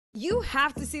You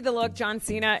have to see the look John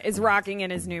Cena is rocking in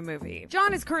his new movie.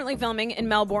 John is currently filming in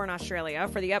Melbourne, Australia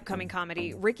for the upcoming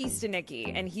comedy Ricky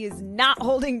Stanicky, and he is not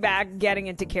holding back getting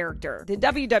into character. The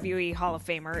WWE Hall of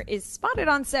Famer is spotted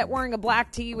on set wearing a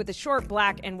black tee with a short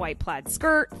black and white plaid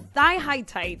skirt, thigh-high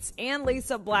tights, and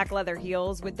lace-up black leather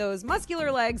heels with those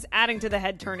muscular legs adding to the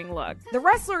head-turning look. The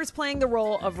wrestler is playing the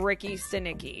role of Ricky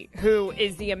Stanicky, who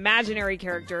is the imaginary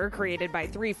character created by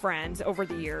three friends over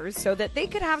the years so that they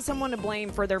could have someone to blame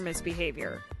for their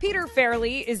misbehavior. Peter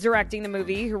Farrelly is directing the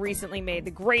movie, who recently made the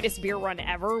greatest beer run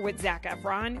ever with Zac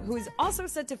Efron, who is also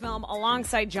set to film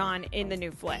alongside John in the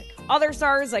new flick. Other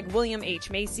stars like William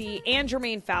H. Macy and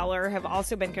Jermaine Fowler have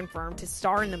also been confirmed to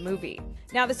star in the movie.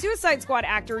 Now, the Suicide Squad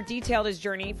actor detailed his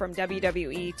journey from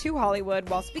WWE to Hollywood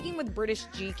while speaking with British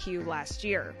GQ last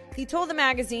year. He told the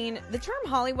magazine, "The term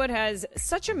Hollywood has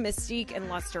such a mystique and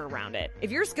luster around it. If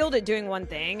you're skilled at doing one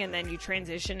thing and then you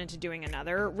transition into doing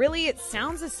another, really it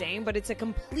sounds the same, but it's a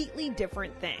completely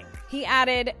different thing." He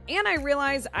added, "And I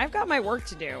realize I've got my work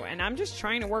to do, and I'm just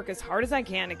trying to work as hard as I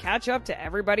can to catch up to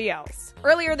everybody else."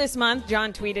 Earlier this month,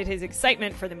 John tweeted his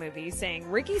excitement for the movie, saying,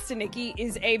 "Ricky Stanicky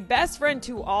is a best friend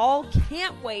to all.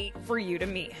 Can't wait for you to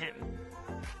meet him."